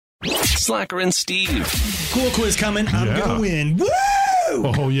Slacker and Steve. Cool quiz coming. I'm going to win. Woo!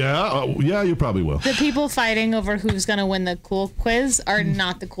 Oh, yeah? Yeah, you probably will. The people fighting over who's going to win the cool quiz are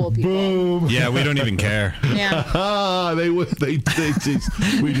not the cool people. Boom. Yeah, we don't even care. Yeah.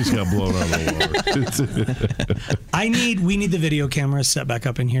 we just got blown out of the water. We need the video cameras set back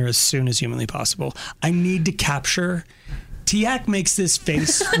up in here as soon as humanly possible. I need to capture. Tiak makes this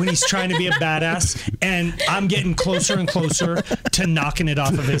face when he's trying to be a badass, and I'm getting closer and closer to knocking it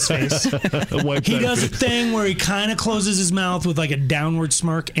off of his face. He does a thing where he kind of closes his mouth with like a downward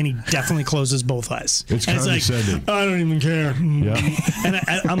smirk, and he definitely closes both eyes. It's and condescending. Like, I don't even care. Yeah. And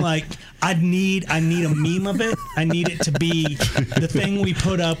I'm like, I need a meme of it. I need it to be the thing we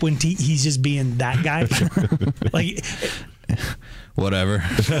put up when he's just being that guy. Like. Whatever.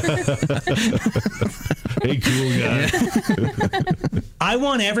 Hey, cool guy. I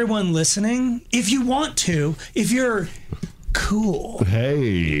want everyone listening, if you want to, if you're cool.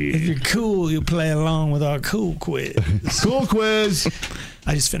 Hey. If you're cool, you play along with our cool quiz. Cool quiz.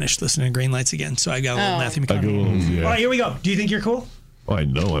 I just finished listening to Green Lights again, so I got a little Matthew McConaughey. Yeah. All right, here we go. Do you think you're cool? Oh, I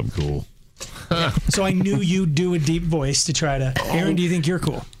know I'm cool. So I knew you'd do a deep voice to try to. Aaron, do you think you're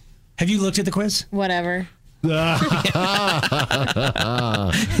cool? Have you looked at the quiz? Whatever. This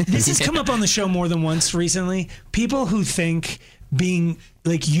has come up on the show more than once recently. People who think being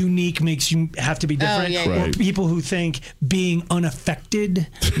like unique makes you have to be different, yeah. or Right. people who think being unaffected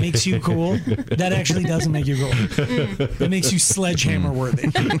makes you cool. That actually doesn't make you cool. It makes you sledgehammer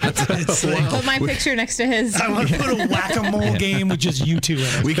worthy. It's like, Put my picture next to his. I want to put a whack-a-mole game with just you two in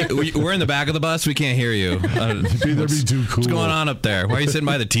it. We're in the back of the bus. We can't hear you. That'd be too cool. What's going on up there? Why are you sitting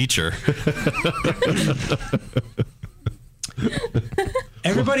by the teacher?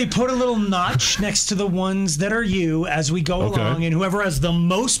 Everybody put a little notch next to the ones that are you as we go along, and whoever has the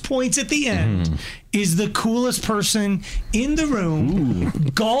most points at the end is the coolest person in the room. Ooh.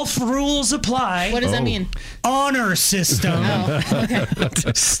 Golf rules apply. What does that mean? Honor system. Oh, okay.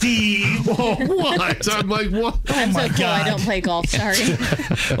 Steve. Oh, what? I'm like, what? I'm my so cool. God. I don't play golf. Sorry.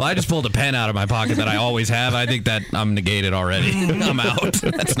 Well, I just pulled a pen out of my pocket that I always have. I think that I'm negated already. I'm out.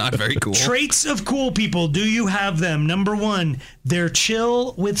 That's not very cool. Traits of cool people. Do you have them? Number 1, they're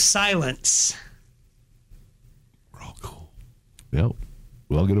chill with silence. We're all cool. Yep.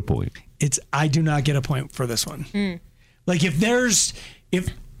 We all get a point. I do not get a point for this one. Like there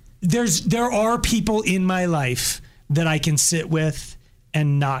are people in my life that I can sit with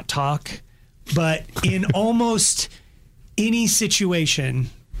and not talk, but in almost any situation,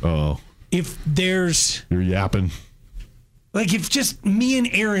 if there's You're yapping. like if just me and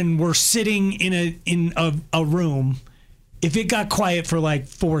Aaron were sitting in a room. If it got quiet for like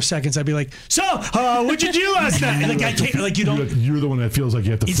 4 seconds, I'd be like, "So, what'd you do last night?" Like I can't. Like you don't. You're the one that feels like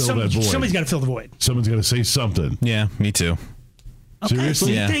you have to fill that void. Somebody's got to fill the void. Someone's got to say something. Yeah, me too. Okay,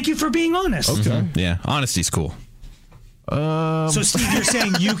 Seriously? Yeah. Thank you for being honest. Okay. Yeah, honesty's cool. So, Steve, you're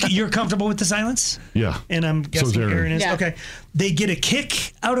saying you're comfortable with the silence? Yeah. And I'm guessing Aaron. Aaron is. Yeah. Okay. They get a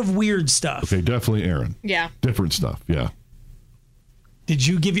kick out of weird stuff. Okay, definitely Aaron. Yeah. Different stuff. Yeah. Did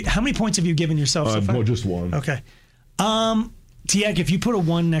you how many points have you given yourself so far? Well, just one. Okay. Tiak, if you put a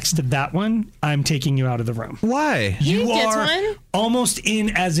 1 next to that one, I'm taking you out of the room. Why? You gets are one? almost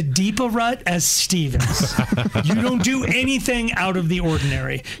in as deep a rut as Steve is. You don't do anything out of the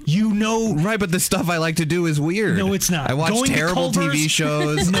ordinary. You know. Right, but the stuff I like to do is weird. No, it's not. I watch Going to terrible Culver's- TV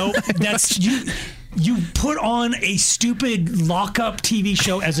shows. No, that's you. You put on a stupid lock-up TV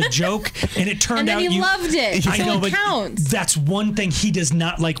show as a joke, and it turned And then out he you loved it, I so know, it but counts. that's one thing he does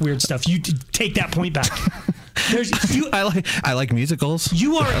not like. Weird stuff. You take that point back. I like musicals.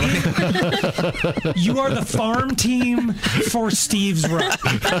 You are the farm team for Steve's rut.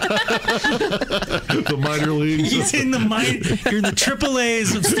 The minor leagues. He's in you're in the triple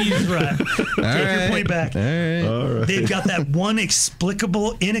A's of Steve's rut. Take your point back. All right. They've got that one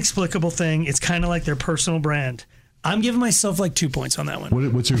inexplicable thing. It's kind of like their personal brand. I'm giving myself like 2 points on that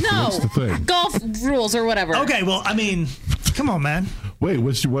one. What's the thing? Golf rules or whatever. Okay, well, I mean, come on, man. Wait,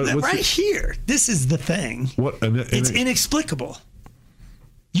 what's Right here. This is the thing. What? It's inexplicable.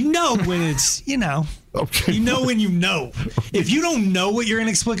 You know when it's, Okay. You know when you know. If you don't know what your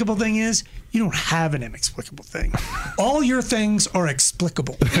inexplicable thing is, you don't have an inexplicable thing. All your things are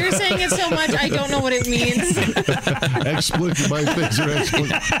explicable. You're saying it so much, I don't know what it means. My things are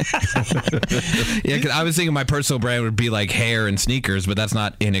Yeah, because I was thinking my personal brand would be like hair and sneakers, but that's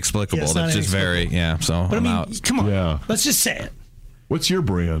not inexplicable. Yeah, it's that's not just very, so But I'm I mean, out. come on. Yeah. Let's just say it. What's your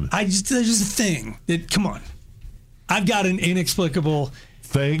brand? There's just a thing. Come on. I've got an inexplicable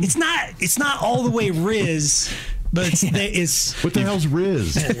thing. It's not all the way Riz, but it's what the hell's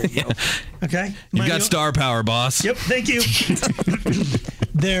Riz? There you go. Okay. You've got star power, boss. Yep. Thank you.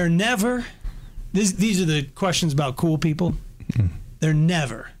 They're never. These are the questions about cool people. They're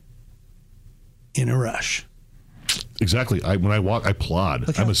never in a rush. Exactly. When I walk, I plod.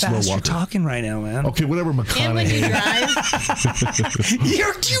 Look I'm how a slow fast you're walker. talking right now, man. Okay, whatever, And when you McConaughey. drive,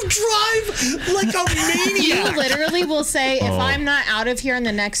 You drive like a you maniac. literally will say, if I'm not out of here in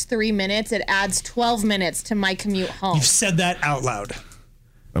the next 3 minutes, it adds 12 minutes to my commute home. You've said that out loud.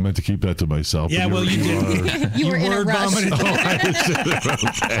 I meant to keep that to myself. Yeah, but well, you did. You were in a word rush. vomited.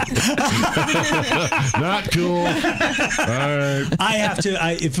 Not cool. All right. I have to.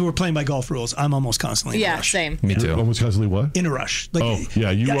 If we were playing by golf rules, I'm almost constantly in a Yeah, rush. same. Me too. Almost constantly what? In a rush. Like, Oh,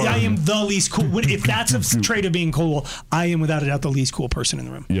 yeah, you are. I am the least cool. If that's a trait of being cool, I am without a doubt the least cool person in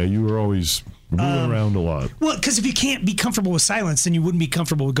the room. Yeah, you were always moving around a lot. Well, because if you can't be comfortable with silence, then you wouldn't be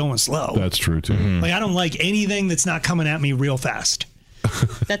comfortable with going slow. That's true, too. Like, I don't like anything that's not coming at me real fast.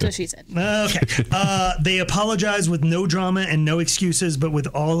 That's what she said. Okay. They apologize with no drama and no excuses, but with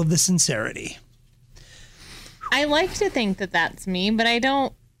all of the sincerity. I like to think that that's me, but I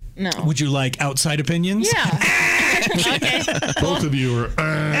don't know. Would you like outside opinions? Yeah. Okay. Both of you are.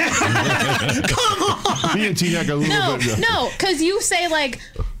 Come on. Me and T-Hack a little No, bit. no, because you say like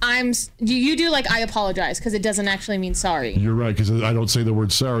you do like I apologize because it doesn't actually mean sorry. You're right, because I don't say the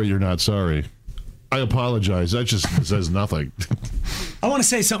word sorry, you're not sorry. I apologize. That just says nothing. I want to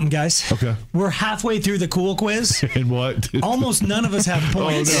say something, guys. Okay. We're halfway through the cool quiz. And what? Almost none of us have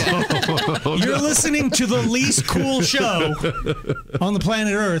points. You're listening to the least cool show on the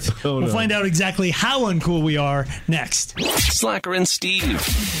planet Earth. Oh, we'll no. find out exactly how uncool we are next. Slacker and Steve.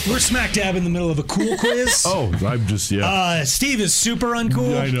 We're smack dab in the middle of a cool quiz. Oh, I'm just, yeah. Steve is super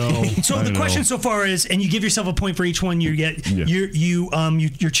uncool. I know. So I the know. question so far is, and you give yourself a point for each one you get. Yeah.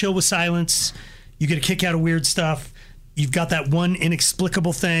 You're chill with silence. You get a kick out of weird stuff. You've got that one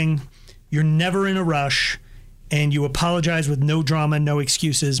inexplicable thing. You're never in a rush, and you apologize with no drama, no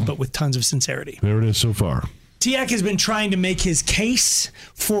excuses, but with tons of sincerity. There it is so far. Tiak has been trying to make his case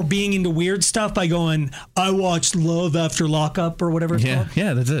for being into weird stuff by going, I watched Love After Lockup or whatever it's called.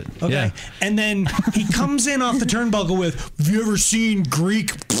 Yeah, that's it. Okay. Yeah. And then he comes in off the turnbuckle with, have you ever seen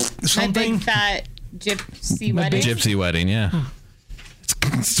Greek My something? big fat gypsy wedding. Gypsy Wedding, yeah.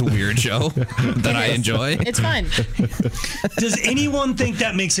 It's a weird show that I enjoy. It's fun. Does anyone think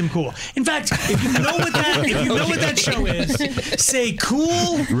that makes him cool? In fact, if you know what that show is, say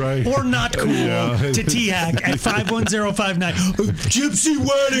cool Right. or not cool Yeah. to T-Hack at 51059. A gypsy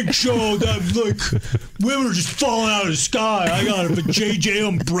wedding show that like women are just falling out of the sky. I got a JJ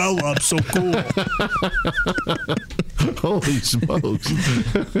umbrella. I'm so cool. Holy smokes.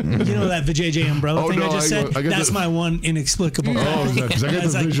 You know that JJ umbrella Oh, thing no, I just said? I got That's the- my one inexplicable. Oh, because I got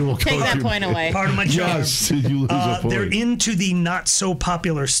It's the like, visual. Take that code. point away. Part of my charm. Yes, you lose a point. They're into the not so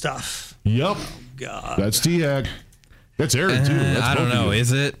popular stuff. Yep. God. That's T-Hack. That's Aaron, too. That's I don't both of know. you.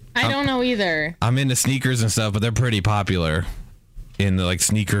 Is it? I don't know either. I'm into sneakers and stuff, but they're pretty popular in the like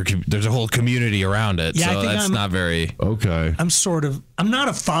sneaker. There's a whole community around it, Yeah, I so think that's I'm- not very. Okay. I'm not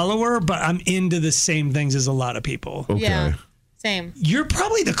a follower, but I'm into the same things as a lot of people. Okay. Yeah. Same. You're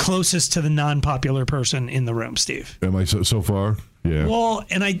probably the closest to the non-popular person in the room, Steve. Am I so far? Yeah. Well,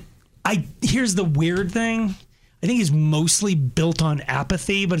 and I here's the weird thing. I think he's mostly built on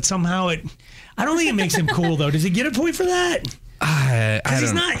apathy, but somehow I don't think it makes him cool though. Does he get a point for that? I Because he's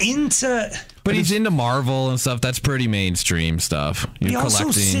don't. not into. But he's into Marvel and stuff. That's pretty mainstream stuff. He You're also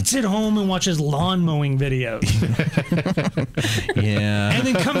collecting. sits at home and watches lawn mowing videos, Yeah. and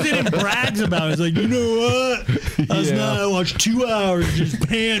then comes in and brags about it. It's like, you know what? Last Yeah. night I watched 2 hours of just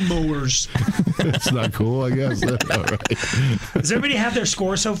pan mowers. That's not cool, I guess. All right. Does everybody have their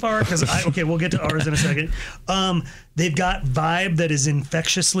score so far? Because okay, we'll get to ours in a second. They've got vibe that is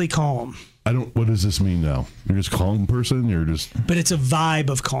infectiously calm, What does this mean now? You're just a calm person? You're just. but it's a vibe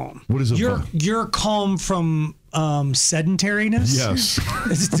of calm. What is a vibe? You're calm from sedentariness. Yes.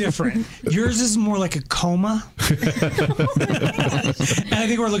 It's different. Yours is more like a coma, and I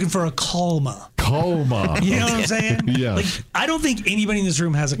think we're looking for a calma. Calma. You know what I'm saying? Yes. Like, I don't think anybody in this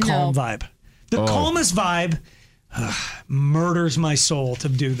room has a calm No. vibe. The calmest vibe murders my soul to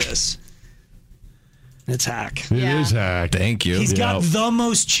do this. It's Hack. It Yeah. is hacked. Thank you. He's got Yep. the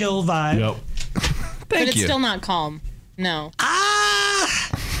most chill vibe. Yep. But Thank it's you. still not calm. No.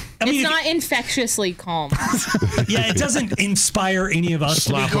 I mean, It's not infectiously calm. yeah, it doesn't inspire any of us.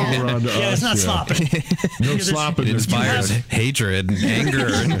 Slop to be calm. over onto Yeah, it's us, not yeah. slopping. No there's- slopping. It inspires have- hatred and anger.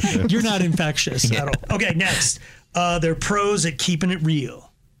 You're not infectious at all. Okay, next. They're pros at keeping it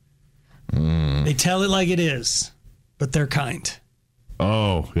real. They tell it like it is, but they're kind.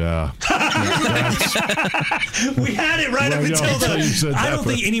 Oh, yeah. We had it right up Right until until you said I that, don't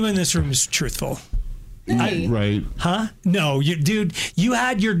but- think anyone in this room is truthful. Right. Huh? No, dude, you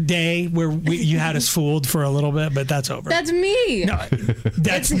had your day where you had us fooled for a little bit, but that's over. That's me. No,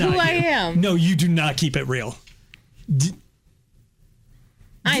 that's It's not who I you. am. No, you do not keep it real.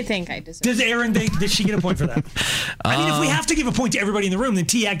 I think I deserve Does Aaron, does she get a point for that? I mean, if we have to give a point to everybody in the room, then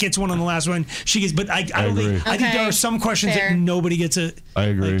Tiak gets one on the last one. She gets, but I don't agree. think, I think there Okay, are some questions fair. that nobody gets a. I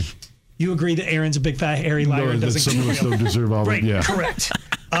agree. Like, you agree that Aaron's a big fat hairy liar No, and that doesn't some keep of it us real. don't deserve all Right, that. Yeah. correct.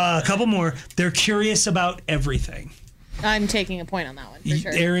 A couple more. They're curious about everything. I'm taking a point on that one for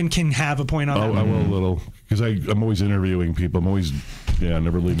sure. Aaron can have a point on that Oh, I one. will a little because I'm always interviewing people. I'm always,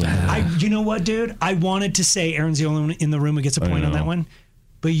 never leaving them. You know what, dude? I wanted to say Aaron's the only one in the room who gets a point on know. that one,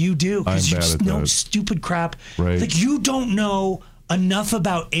 but you do because I'm you bad just at know that. stupid crap. Right. Like you don't know enough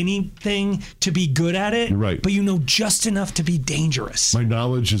about anything to be good at it. You're right. But you know just enough to be dangerous. My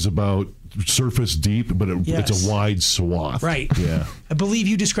knowledge is about surface deep, but it's Yes. a wide swath. Right. Yeah. I believe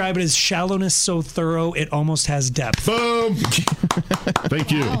you describe it as shallowness so thorough it almost has depth. Boom.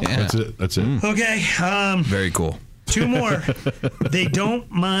 Thank you. That's it. That's it. Okay. Very cool. Two more. They don't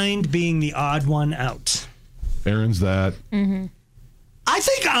mind being the odd one out. Aaron's that. I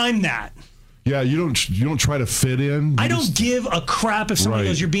think I'm that. Yeah, you don't try to fit in. I You don't just- give a crap if somebody Right.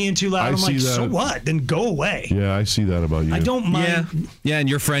 goes, you're being too loud. I I'm see like, so that. what? Then go away. Yeah, I see that about you. I don't mind. Yeah, and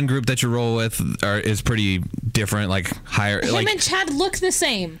your friend group that you roll with is pretty different. Like higher, Him like and Chad look the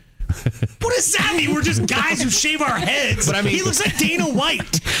same. What does that mean? We're just guys who shave our heads. But I mean- he looks like Dana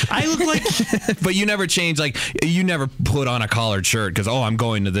White. I look like. but you never change. Like you never put on a collared shirt because I'm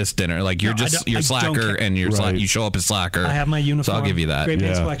going to this dinner. Like you're No, I just don't- you're I don't slacker care. and you're Right. you show up as slacker. I have my uniform. So I'll give you that. Great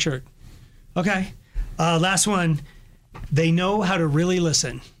pants, Yeah. black shirt. Okay. Last one. They know how to really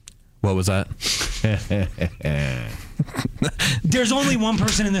listen. What was that? There's only one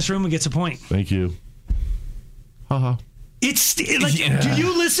person in this room who gets a point. Thank you. Haha. It's like, do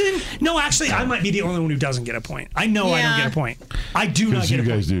you listen? No, actually, I might be the only one who doesn't get a point. I know I don't Yeah. get a point. I do not Because get you a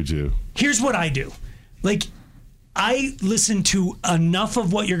point. guys do too. Here's what I do. Like, I listen to enough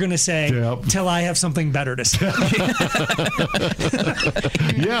of what you're going to say Yep. till I have something better to say.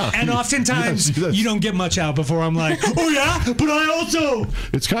 Yeah. And oftentimes, Yes, yes. you don't get much out before I'm like, oh yeah, but I also.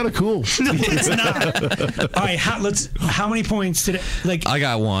 It's kind of cool. No, it's not. All right, how many points did it, like, I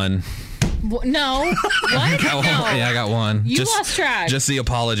got one. No. What? No. Yeah, I got one. You lost track. Just the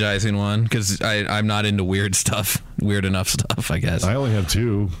apologizing one because I'm not into weird stuff, weird enough stuff. I guess. I only have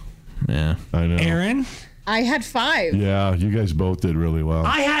 2. Yeah. I know. Aaron? I had 5. Yeah, you guys both did really well.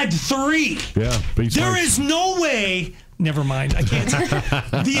 I had 3. Yeah. Big There time. is no way. Never mind. I can't.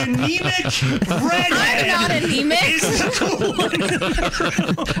 The anemic redhead. I'm not anemic. Is the cool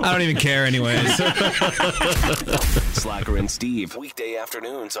one. I don't even care anyways. Slacker and Steve, weekday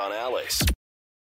afternoons on Alice.